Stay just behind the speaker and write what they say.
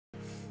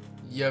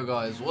Yo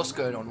guys, what's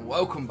going on?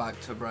 Welcome back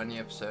to a brand new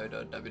episode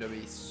of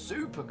WWE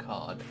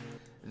Supercard.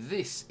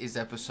 This is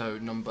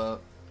episode number,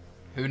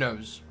 who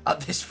knows, at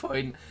this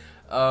point.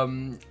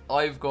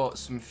 I've got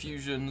some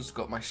fusions,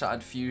 got my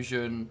Shattered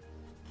Fusion.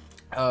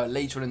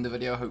 Later on in the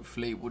video,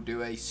 hopefully, we'll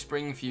do a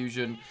Spring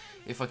Fusion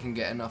if I can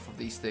get enough of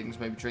these things,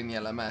 maybe during the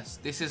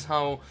LMS. This is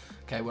how,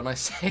 okay, when I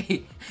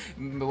say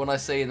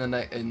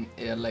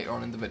later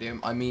on in the video,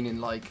 I mean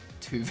in like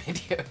 2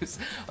 videos.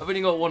 I've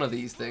only got one of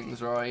these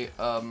things, right?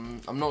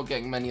 I'm not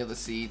getting many other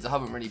seeds. I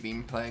haven't really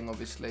been playing,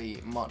 obviously,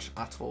 much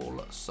at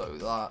all, so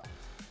that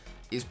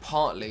is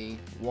partly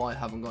why I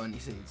haven't got any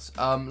seeds.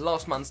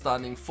 Last man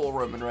standing for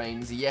Roman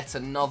Reigns. Yet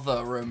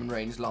another Roman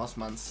Reigns last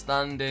man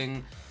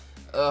standing.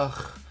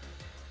 Ugh.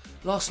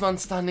 Last man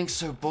standing,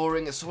 so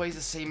boring. It's always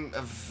the same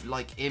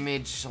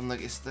image on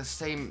it's the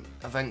same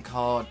event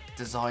card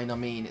design. I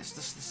mean, it's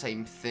just the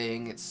same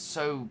thing. It's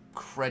so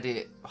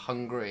credit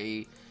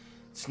hungry.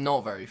 It's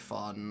not very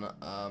fun.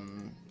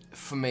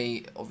 For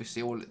me,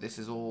 obviously, this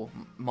is all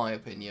my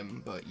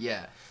opinion, but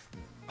yeah,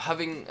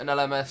 having an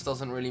LMS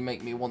doesn't really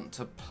make me want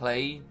to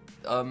play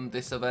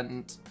this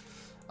event.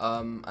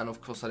 And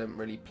of course, I didn't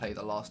really play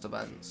the last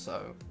event,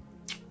 so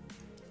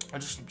I'm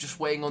just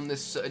waiting on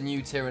this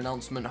new tier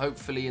announcement.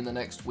 Hopefully in the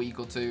next week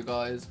or 2,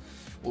 guys,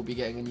 we'll be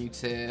getting a new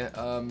tier.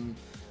 And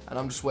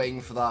I'm just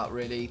waiting for that,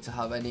 really, to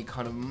have any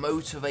kind of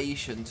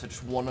motivation to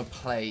just want to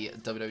play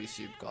WWE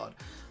Supercard.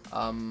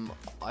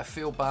 I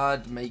feel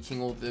bad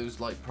making all those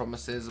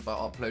promises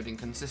about uploading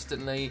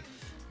consistently,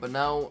 but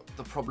now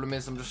the problem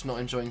is I'm just not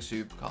enjoying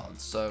Supercards,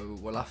 so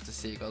we'll have to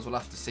see, guys. We'll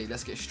have to see.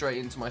 Let's get straight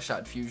into my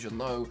Shattered Fusion,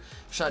 though.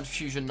 Shattered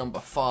Fusion number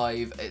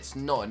 5. It's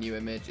not a new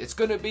image. It's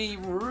gonna be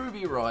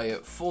Ruby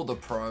Riott for the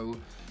Pro.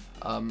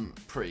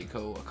 Pretty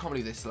cool. I can't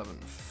believe they still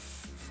haven't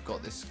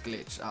got this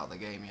glitch out of the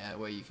game yet,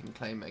 where you can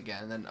claim it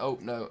again, and then oh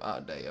no, out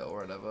of date or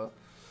whatever.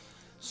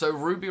 So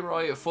Ruby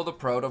Riott for the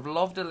Pro. I've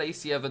loved a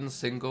Lacey Evans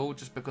single,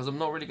 just because I'm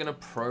not really going to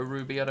pro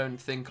Ruby, I don't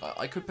think.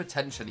 I could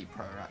potentially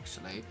pro her,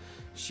 actually.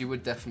 She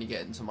would definitely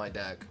get into my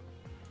deck.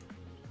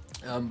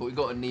 But we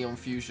got a Neon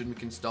Fusion we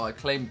can start. I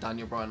claimed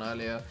Daniel Bryan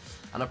earlier.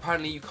 And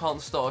apparently you can't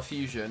start a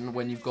fusion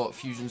when you've got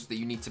fusions that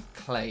you need to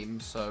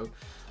claim. So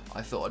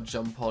I thought I'd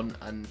jump on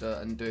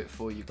and do it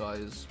for you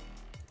guys.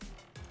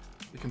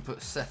 We can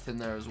put Seth in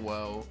there as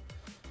well.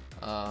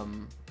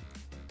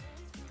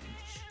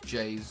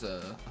 Jay's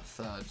a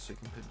 3rd, so we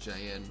can put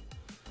Jay in.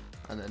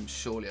 And then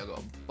surely I got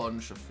a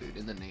bunch of food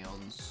in the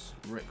Neons.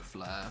 Ric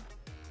Flair.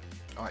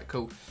 Alright,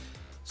 cool.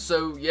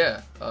 So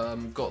yeah,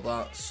 got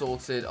that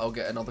sorted. I'll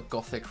get another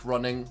Gothic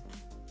running.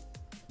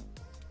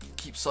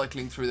 Keep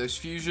cycling through those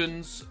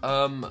fusions.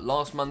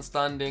 Last man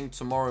standing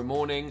tomorrow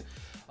morning.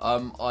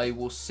 I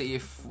will see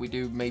if we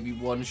do maybe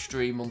 1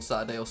 stream on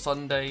Saturday or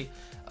Sunday.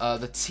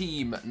 The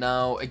team,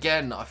 now,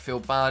 again, I feel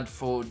bad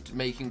for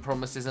making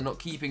promises and not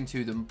keeping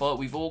to them, but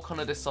we've all kind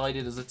of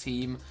decided as a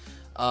team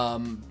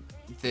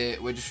that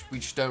we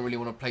just don't really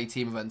want to play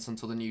team events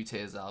until the new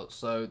tier's out.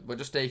 So we're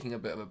just taking a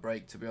bit of a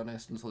break, to be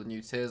honest, until the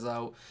new tier's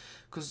out,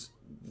 because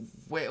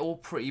we're all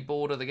pretty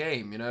bored of the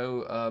game, you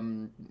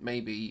know.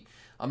 Maybe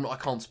I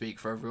can't speak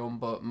for everyone,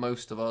 but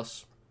most of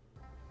us,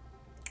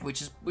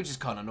 which is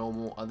kind of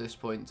normal at this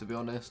point, to be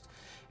honest.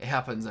 It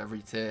happens every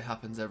tier,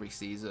 happens every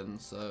season,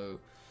 so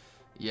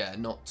yeah,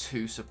 not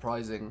too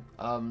surprising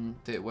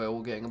that we're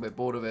all getting a bit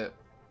bored of it.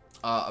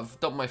 I've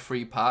done my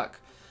free pack.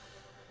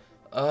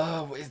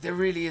 There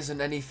really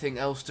isn't anything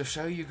else to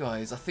show you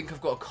guys. I think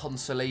I've got a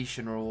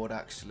consolation reward,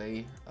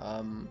 actually.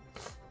 I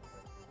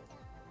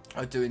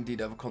do indeed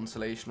have a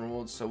consolation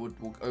reward, so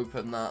we'll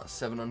open that.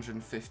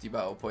 750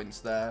 battle points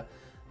there.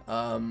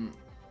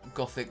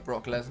 Gothic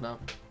Brock Lesnar.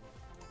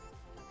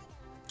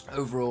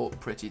 Overall,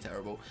 pretty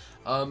terrible.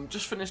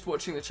 Just finished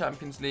watching the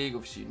Champions League.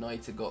 Obviously,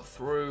 United got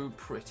through.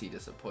 Pretty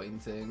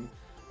disappointing.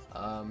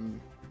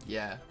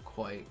 Yeah,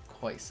 quite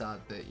sad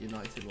that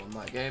United won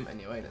that game.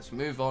 Anyway, let's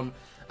move on.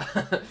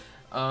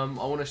 I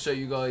want to show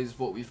you guys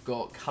what we've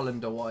got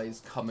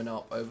calendar-wise coming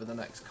up over the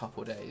next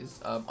couple days.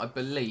 I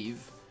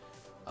believe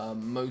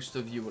most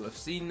of you will have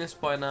seen this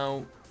by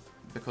now,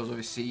 because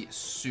obviously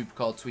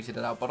Supercard tweeted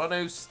it out. But I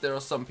know there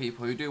are some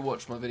people who do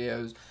watch my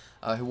videos,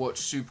 who watch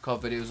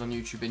Supercard videos on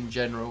YouTube in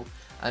general,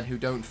 and who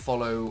don't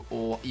follow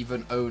or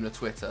even own a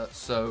Twitter.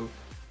 So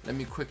let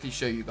me quickly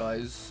show you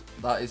guys.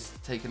 That is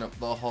taking up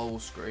the whole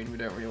screen. We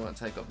don't really want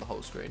to take up the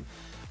whole screen.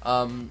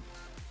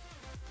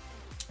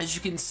 As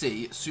you can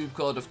see,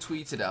 Supercard have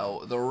tweeted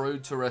out the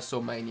Road to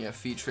WrestleMania,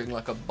 featuring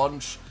like a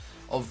bunch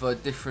of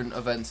different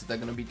events that they're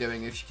going to be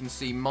doing. If you can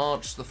see,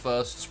 March the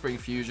 1st, Spring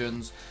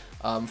Fusions.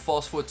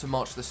 Fast forward to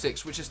March the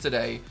 6th, which is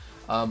today.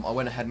 I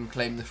went ahead and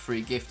claimed the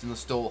free gift in the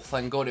store.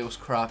 Thank God it was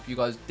crap. You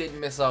guys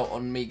didn't miss out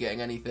on me getting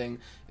anything.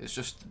 It's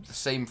just the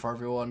same for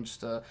everyone.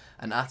 Just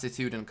an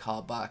attitude and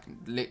card back.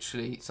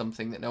 Literally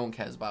something that no one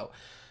cares about.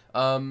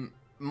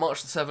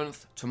 March the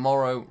 7th,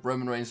 tomorrow,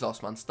 Roman Reigns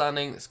Last Man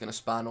Standing. It's going to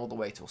span all the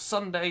way till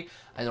Sunday.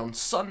 And on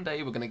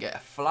Sunday, we're going to get a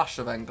flash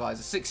event, guys.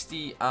 A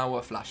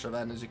 60-hour flash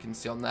event, as you can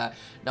see on there.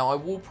 Now, I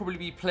will probably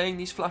be playing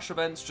these flash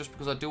events just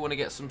because I do want to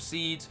get some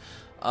seeds.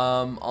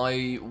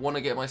 I want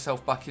to get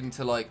myself back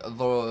into, like,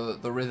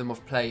 the rhythm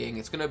of playing.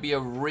 It's going to be a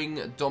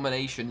ring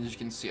domination, as you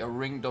can see, a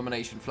ring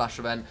domination flash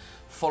event,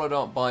 followed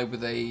up by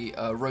with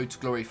a Road to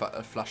Glory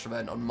flash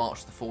event on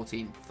March the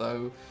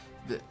 14th,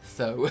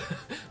 So,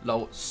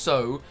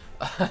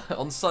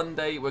 on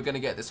Sunday, we're going to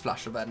get this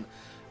flash event.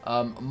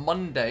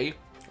 Monday,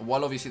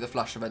 while obviously the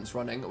flash event's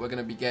running, we're going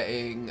to be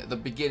getting the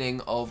beginning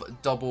of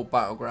double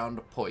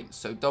battleground points.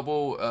 So,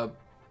 double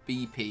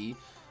BP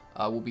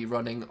will be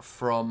running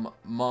from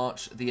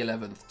March the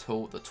 11th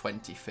till the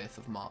 25th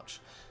of March.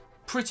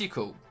 Pretty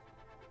cool.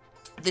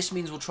 This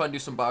means we'll try and do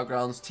some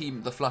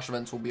battlegrounds. The flash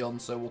events will be on,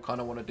 so we'll kind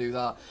of want to do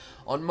that.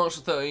 On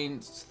March the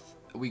 13th,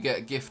 we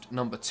get gift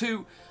number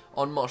 2.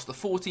 On March the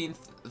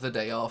 14th, the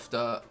day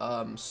after.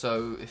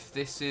 So if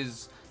this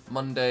is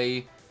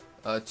Monday,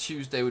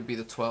 Tuesday would be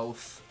the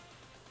 12th.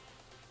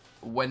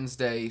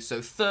 Wednesday, so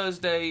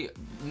Thursday,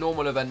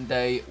 normal event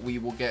day, we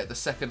will get the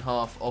second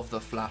half of the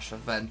flash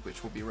event,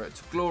 which will be Road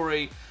to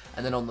Glory.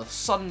 And then on the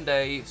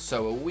Sunday,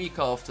 so a week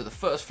after the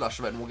first flash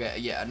event, we'll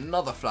get yet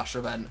another flash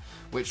event,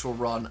 which will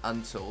run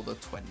until the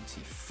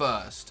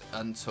 21st,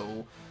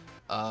 until,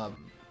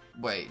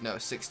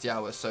 60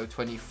 hours, so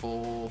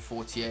 24,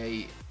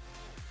 48.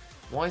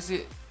 Why is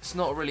it? It's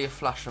not really a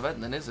flash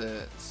event then, is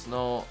it? It's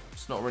not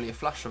really a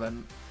flash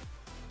event.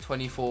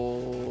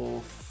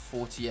 24,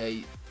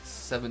 48,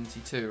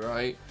 72,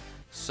 right?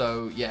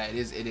 So yeah, it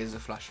is a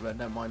flash event.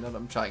 Never mind that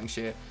I'm chatting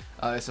shit.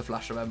 It's a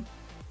flash event.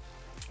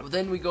 But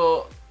then we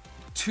got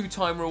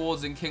 2-time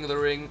rewards in King of the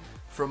Ring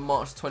from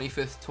March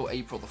 25th till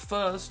April the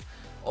 1st.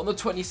 On the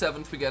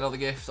 27th, we get another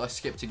gift. I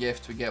skipped a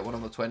gift. We get one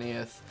on the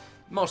 20th.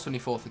 March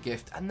 24th, a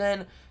gift. And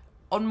then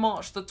on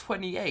March the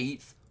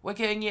 28th, we're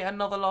getting yet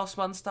another Last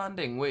Man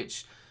Standing,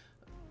 which,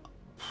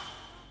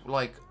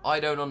 like,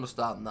 I don't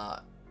understand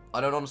that. I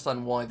don't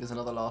understand why there's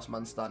another Last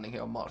Man Standing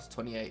here on March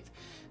 28th.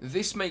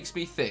 This makes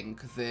me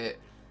think that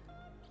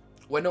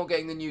we're not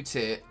getting the new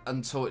tier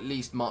until at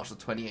least March the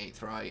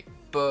 28th, right?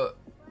 But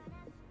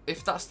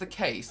if that's the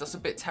case, that's a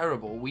bit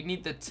terrible. We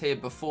need the tier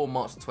before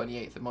March the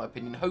 28th, in my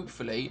opinion.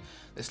 Hopefully,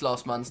 this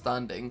Last Man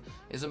Standing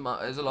is a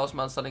Last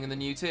Man Standing in the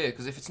new tier,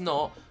 because if it's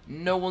not,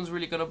 no one's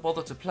really going to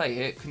bother to play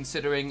it,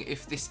 considering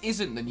if this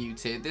isn't the new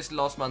tier, this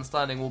Last Man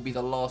Standing will be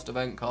the last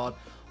event card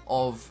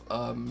of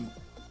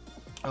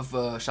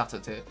Shatter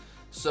tier.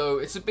 So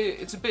it's a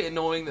bit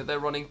annoying that they're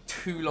running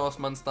 2 Last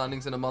Man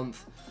Standings in a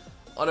month.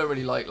 I don't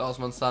really like Last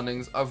Man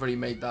Standings. I've already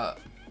made that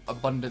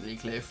abundantly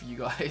clear for you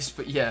guys,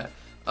 but yeah.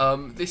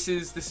 This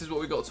is what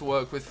we got to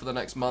work with for the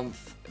next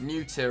month.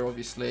 New tier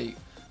obviously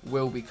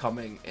will be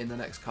coming in the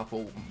next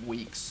couple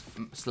weeks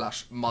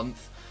 /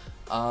 month.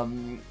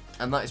 And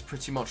that is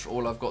pretty much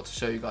all I've got to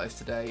show you guys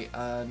today.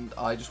 And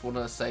I just want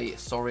to say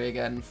sorry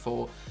again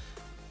for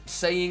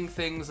saying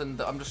things and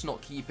that I'm just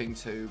not keeping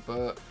to,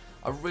 but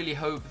I really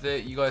hope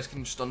that you guys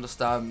can just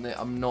understand that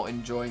I'm not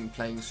enjoying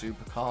playing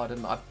Supercard,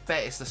 and I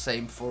bet it's the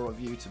same for all of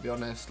you, to be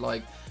honest.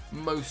 Like,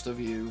 most of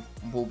you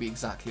will be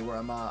exactly where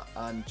I'm at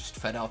and just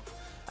fed up.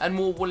 And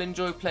we'll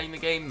enjoy playing the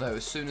game though,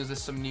 as soon as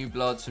there's some new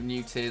blood, some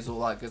new tiers,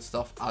 all that good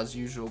stuff as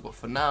usual. But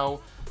for now,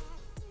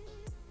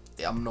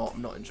 I'm not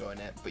enjoying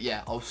it. But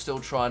yeah, I'll still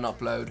try and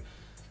upload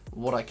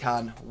what I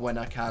can when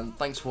I can.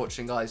 Thanks for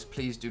watching, guys.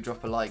 Please do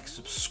drop a like,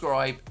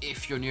 subscribe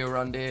if you're new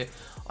around here.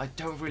 I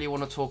don't really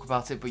want to talk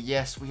about it, but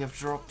yes, we have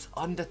dropped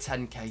under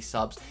 10k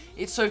subs.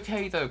 It's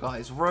okay though,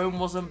 guys. Rome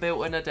wasn't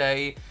built in a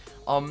day.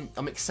 I'm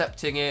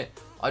accepting it.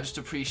 I just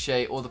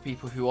appreciate all the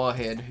people who are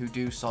here and who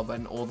do sub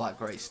and all that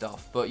great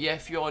stuff. But yeah,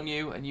 if you are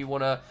new and you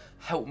want to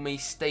help me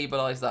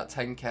stabilize that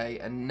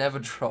 10k and never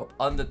drop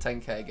under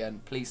 10k again,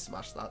 please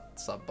smash that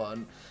sub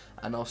button.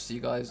 And I'll see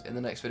you guys in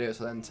the next video.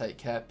 So then, take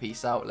care,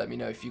 peace out. Let me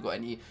know if you got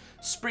any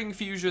Spring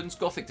Fusions,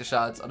 Gothic to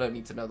Shads. I don't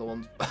need to know the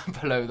ones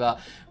below that.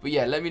 But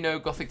yeah, let me know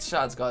Gothic to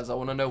Shads, guys. I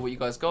want to know what you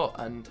guys got,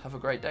 and have a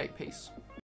great day. Peace.